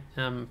nearby.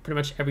 Pretty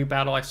much every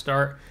battle I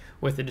start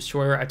with a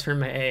destroyer, I turn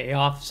my AA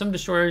off. Some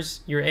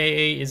destroyers, your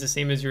AA is the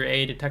same as your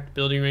AA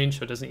detectability range,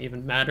 so it doesn't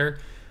even matter.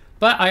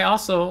 But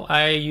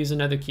I use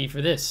another key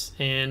for this,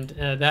 and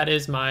that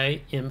is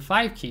my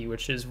M5 key,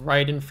 which is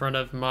right in front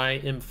of my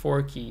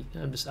M4 key.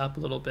 I'm just up a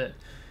little bit.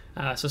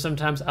 So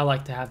sometimes I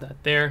like to have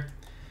that there.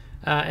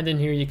 And then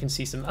here you can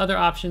see some other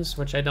options,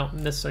 which I don't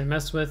necessarily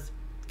mess with.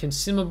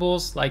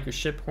 Consumables, like your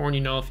ship horn,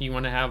 if you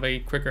want to have a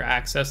quicker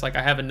access. Like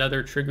I have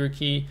another trigger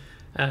key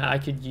I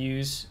could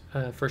use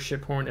for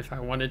ship horn if I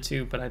wanted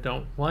to, but I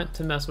don't want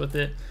to mess with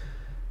it.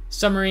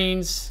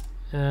 Submarines,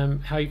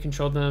 how you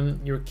control them.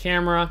 Your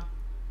camera,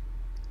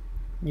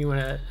 you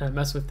want to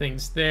mess with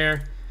things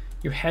there.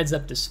 Your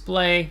heads-up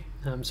display,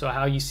 so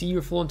how you see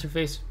your full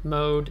interface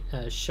mode,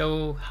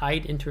 show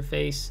hide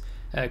interface,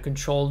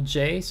 Control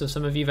J. So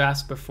some of you have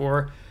asked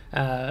before,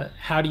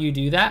 how do you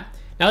do that?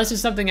 Now this is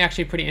something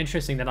actually pretty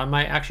interesting that I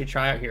might actually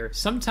try out here.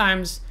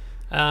 Sometimes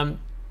kind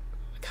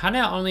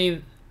of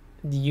only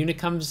the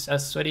Unicums,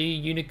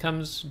 sweaty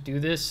Unicums do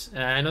this.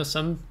 I know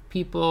some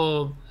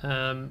people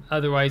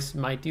otherwise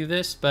might do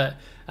this, but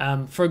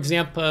for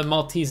example,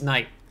 Maltese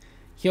Knight.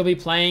 He'll be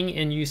playing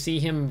and you see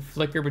him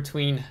flicker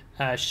between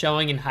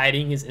showing and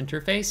hiding his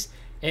interface.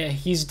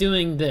 He's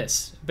doing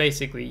this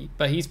basically,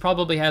 but he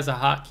probably has a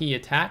hotkey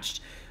attached.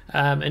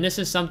 And this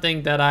is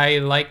something that I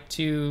like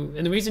to,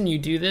 and the reason you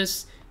do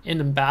this in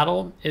a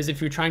battle is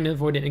if you're trying to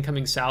avoid an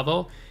incoming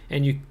salvo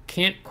and you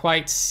can't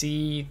quite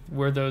see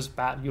where those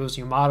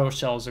Yamato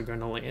shells are going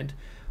to land.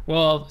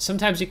 Well,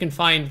 sometimes you can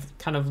find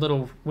kind of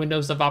little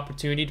windows of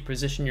opportunity to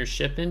position your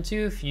ship into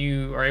if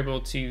you are able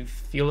to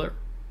feel it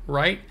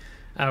right.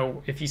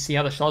 If you see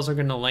how the shells are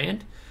going to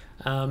land.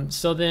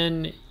 So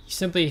then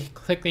simply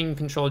clicking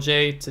Control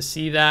J to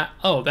see that,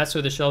 oh, that's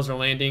where the shells are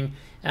landing,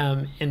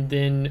 and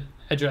then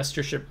adjust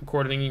your ship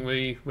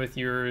accordingly with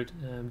your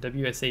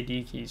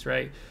WSAD keys,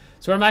 right?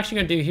 So what I'm actually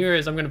going to do here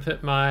is I'm going to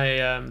put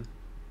my,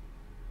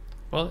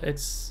 well,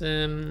 it's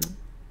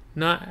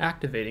not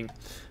activating.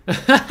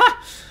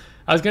 I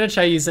was going to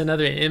try to use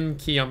another M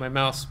key on my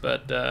mouse,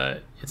 but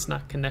it's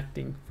not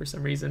connecting for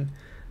some reason.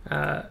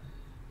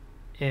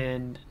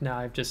 And now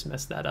I've just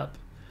messed that up.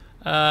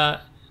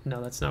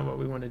 No, that's not what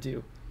we want to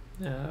do.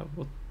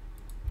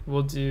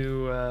 We'll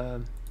do,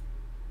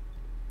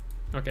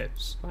 okay,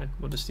 it's fine.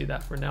 We'll just do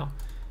that for now.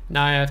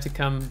 Now I have to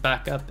come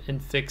back up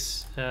and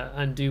fix,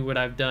 undo what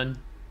I've done.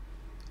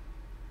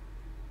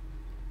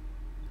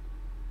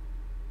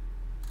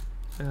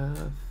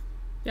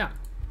 Yeah.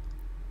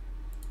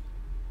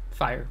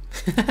 Fire.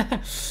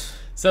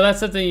 So that's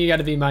something you got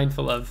to be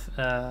mindful of.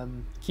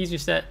 Keys are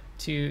set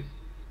to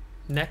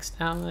next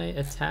ally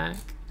attack.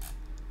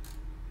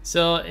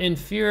 So in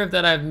fear of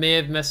that I may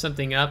have messed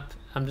something up,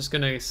 I'm just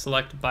going to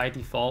select by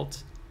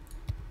default.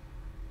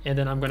 And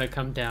then I'm going to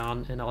come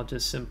down and I'll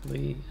just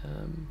simply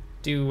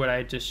do what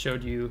I just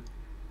showed you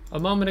a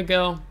moment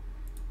ago.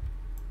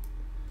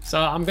 So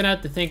I'm going to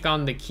have to think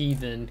on the key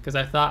then, because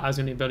I thought I was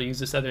going to be able to use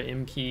this other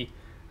M key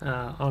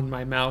on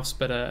my mouse,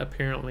 but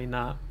apparently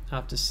not.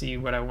 I'll have to see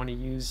what I want to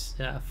use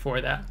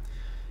for that.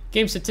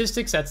 Game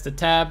statistics, that's the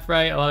tab,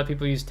 right? A lot of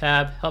people use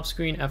tab. Help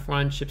screen,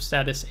 F1, ship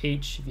status,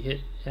 H. If you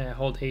hit,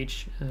 hold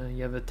H,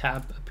 you have a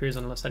tab appears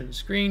on the left side of your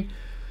screen.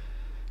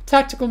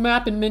 Tactical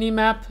map and mini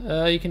map.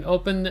 You can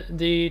open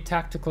the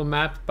tactical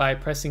map by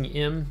pressing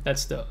M.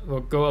 That's the,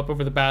 we'll go up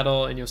over the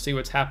battle and you'll see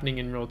what's happening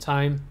in real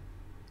time.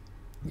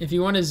 If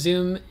you want to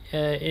zoom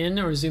in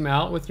or zoom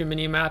out with your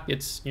mini map,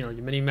 it's your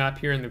mini map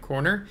here in the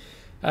corner.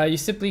 You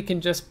simply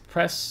can just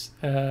press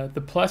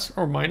the plus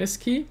or minus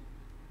key.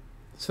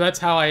 So that's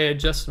how I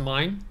adjust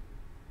mine.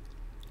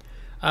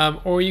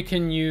 Or you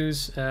can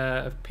use,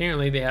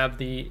 apparently they have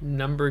the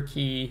number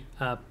key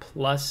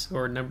plus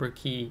or number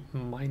key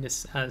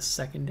minus as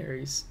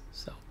secondaries.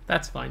 So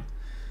that's fine.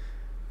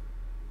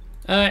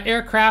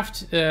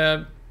 Aircraft,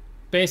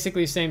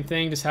 basically same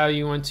thing, just how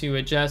you want to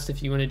adjust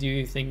if you want to do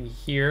anything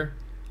here.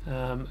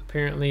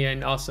 Apparently I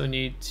also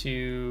need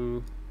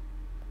to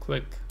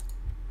click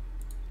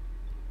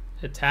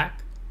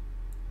attack.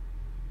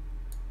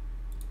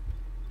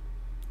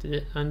 Did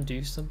it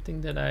undo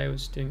something that I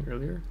was doing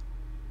earlier?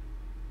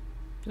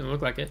 Didn't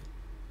look like it.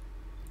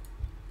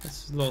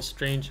 It's a little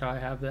strange how I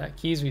have that.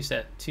 Keys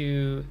reset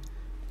to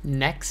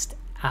next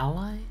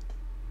ally.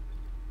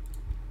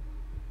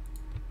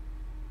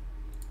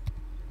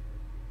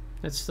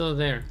 That's still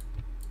there.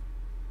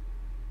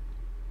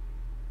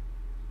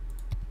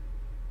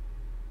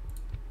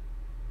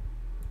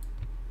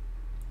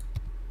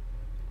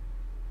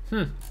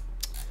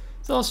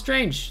 It's a little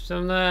strange. So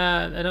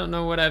I don't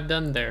know what I've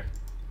done there.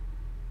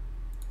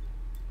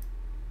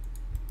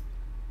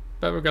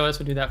 But regardless,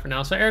 we'll do that for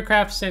now. So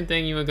aircraft, same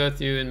thing. You will go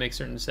through and make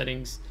certain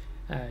settings.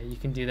 You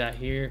can do that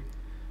here.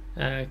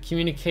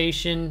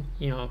 Communication,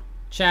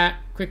 chat,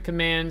 quick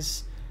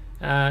commands.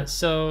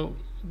 So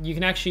you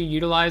can actually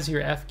utilize your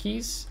F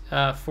keys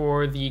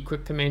for the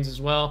quick commands as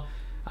well.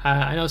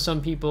 I know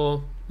some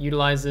people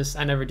utilize this.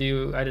 I never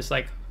do. I just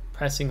like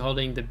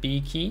holding the B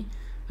key,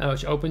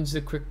 which opens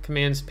the quick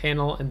commands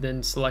panel, and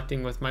then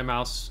selecting with my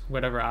mouse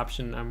whatever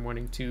option I'm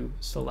wanting to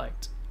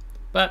select.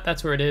 But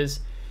that's where it is.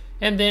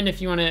 And then if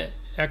you want to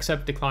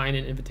accept, decline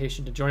an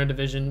invitation to join a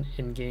division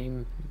in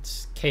game,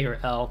 it's K or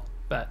L,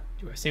 but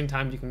at the same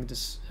time you can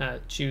just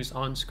choose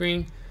on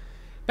screen.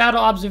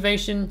 Battle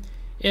observation,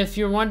 if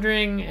you're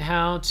wondering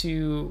how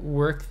to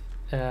work,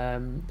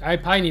 I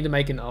probably need to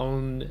make an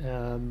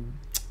own,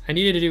 I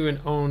needed to do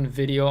an own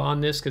video on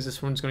this because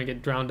this one's going to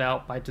get drowned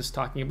out by just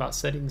talking about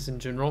settings in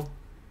general.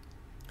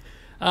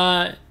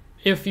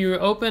 If you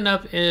open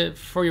up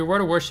for your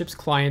World of Warships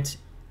client,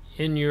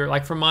 in your,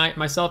 like for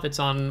myself, it's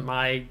on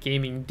my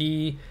gaming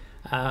D.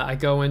 I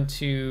go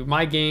into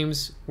my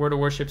games, World of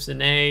Warships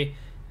in A,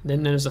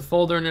 then there's a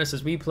folder in there that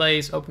says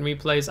replays, open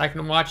replays. I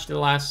can watch the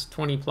last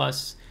 20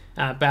 plus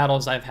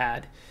battles I've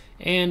had,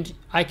 and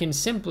I can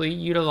simply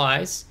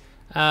utilize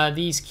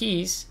these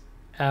keys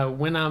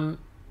when I'm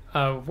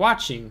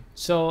watching.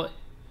 So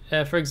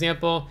for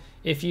example,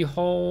 if you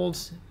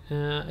hold,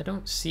 I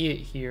don't see it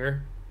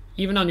here,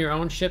 even on your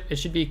own ship, it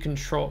should be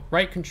control,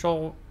 right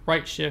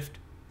shift,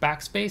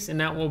 backspace,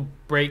 and that will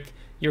break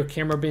your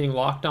camera being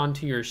locked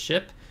onto your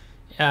ship,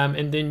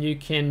 and then you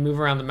can move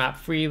around the map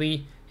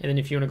freely. And then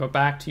if you want to go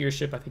back to your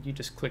ship, I think you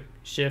just click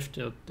shift,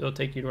 it'll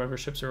take you to whatever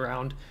ship's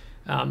around,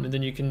 and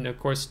then you can of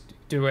course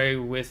do away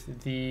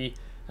with the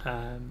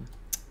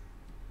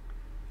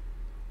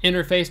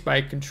interface by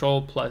right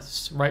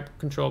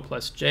control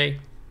plus J.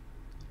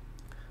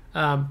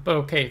 But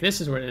okay,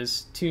 this is what it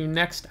is, to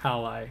next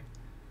ally.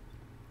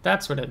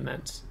 That's what it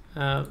meant.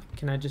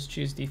 Can I just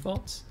choose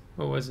defaults?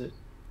 What was it?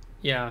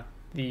 Yeah,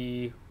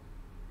 the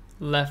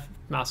left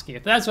mouse key.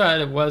 That's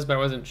what it was, but I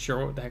wasn't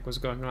sure what the heck was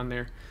going on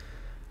there.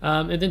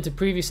 And then to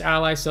previous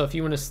ally, so if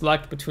you want to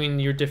select between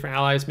your different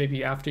allies,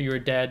 maybe after you're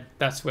dead,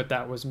 that's what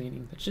that was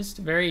meaning. It's just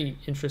very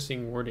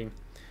interesting wording.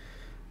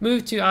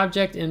 Move to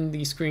object in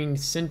the screen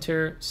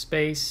center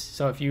space.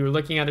 So if you're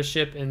looking at a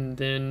ship and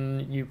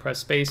then you press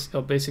space,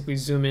 it'll basically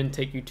zoom in,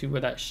 take you to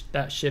where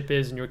that ship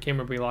is, and your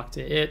camera will be locked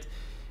to it.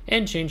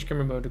 And change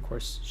camera mode to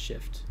course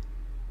shift.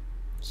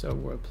 So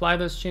we'll apply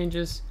those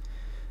changes.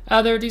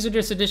 These are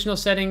just additional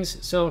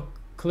settings. So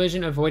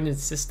collision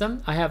avoidance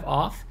system I have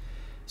off.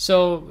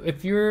 So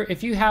if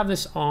you have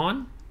this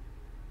on,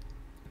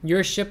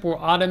 your ship will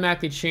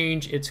automatically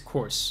change its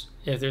course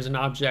if there's an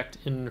object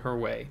in her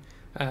way,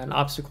 an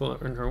obstacle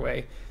in her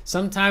way.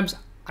 Sometimes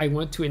I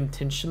want to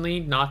intentionally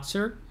notch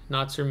her.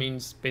 Notch her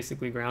means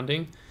basically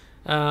grounding.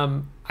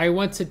 I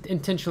want to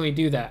intentionally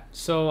do that.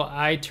 So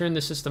I turn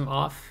the system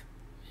off,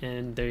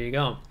 and there you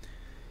go.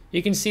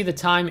 You can see the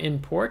time in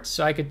port,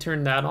 so I could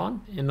turn that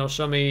on, and it'll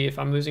show me if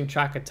I'm losing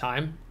track of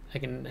time. I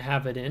can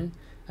have it in.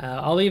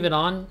 I'll leave it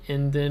on,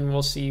 and then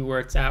we'll see where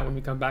it's at when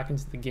we come back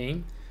into the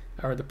game,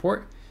 or the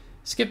port.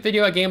 Skip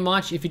video at game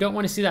launch. If you don't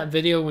want to see that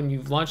video when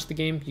you've launched the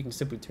game, you can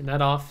simply turn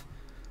that off.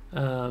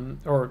 Turn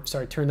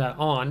that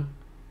on.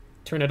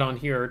 Turn it on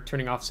here,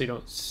 turning off so you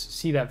don't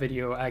see that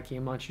video at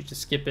game launch. You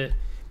just skip it.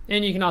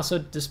 And you can also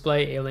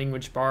display a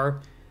language bar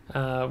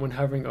when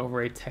hovering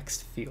over a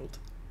text field.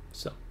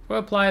 So we'll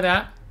apply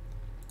that.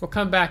 We'll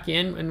come back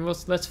in and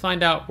let's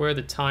find out where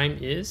the time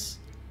is.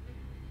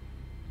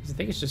 I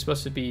think it's just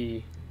supposed to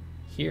be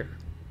here.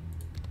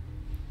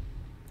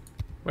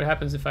 What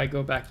happens if I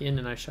go back in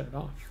and I shut it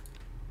off?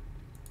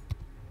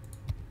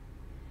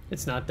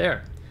 It's not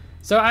there.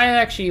 So I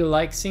actually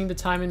like seeing the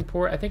time in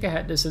port. I think I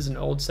had this as an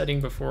old setting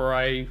before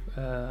I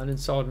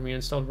uninstalled and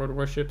reinstalled World of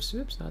Warships.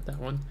 Oops, not that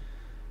one.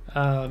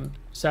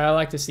 So I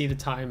like to see the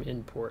time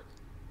in port.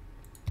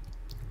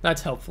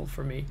 That's helpful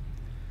for me.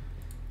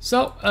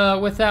 So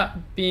with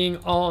that being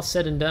all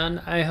said and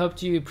done, I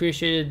hope you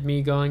appreciated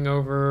me going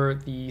over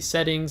the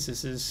settings.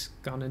 This has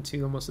gone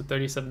into almost a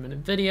 37-minute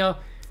video,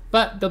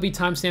 but there'll be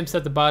timestamps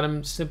at the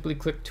bottom. Simply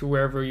click to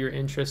wherever you're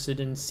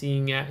interested in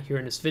seeing at here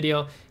in this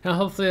video. And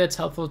hopefully that's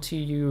helpful to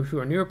you who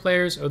are newer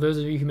players, or those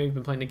of you who may have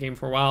been playing the game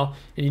for a while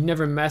and you've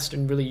never messed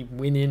and really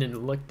went in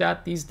and looked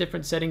at these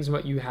different settings and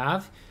what you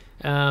have.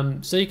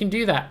 So you can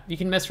do that. You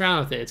can mess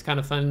around with it. It's kind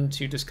of fun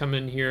to just come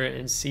in here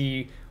and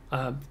see,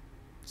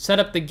 set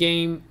up the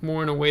game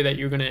more in a way that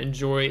you're going to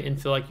enjoy and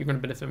feel like you're going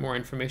to benefit more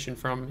information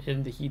from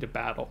in the heat of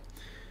battle.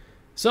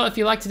 So if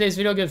you liked today's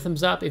video, give it a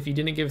thumbs up. If you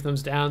didn't, give it a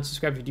thumbs down.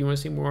 Subscribe if you do want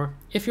to see more.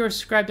 If you're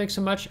subscribed, thanks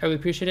so much. I really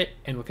appreciate it,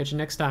 and we'll catch you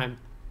next time.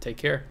 Take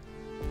care.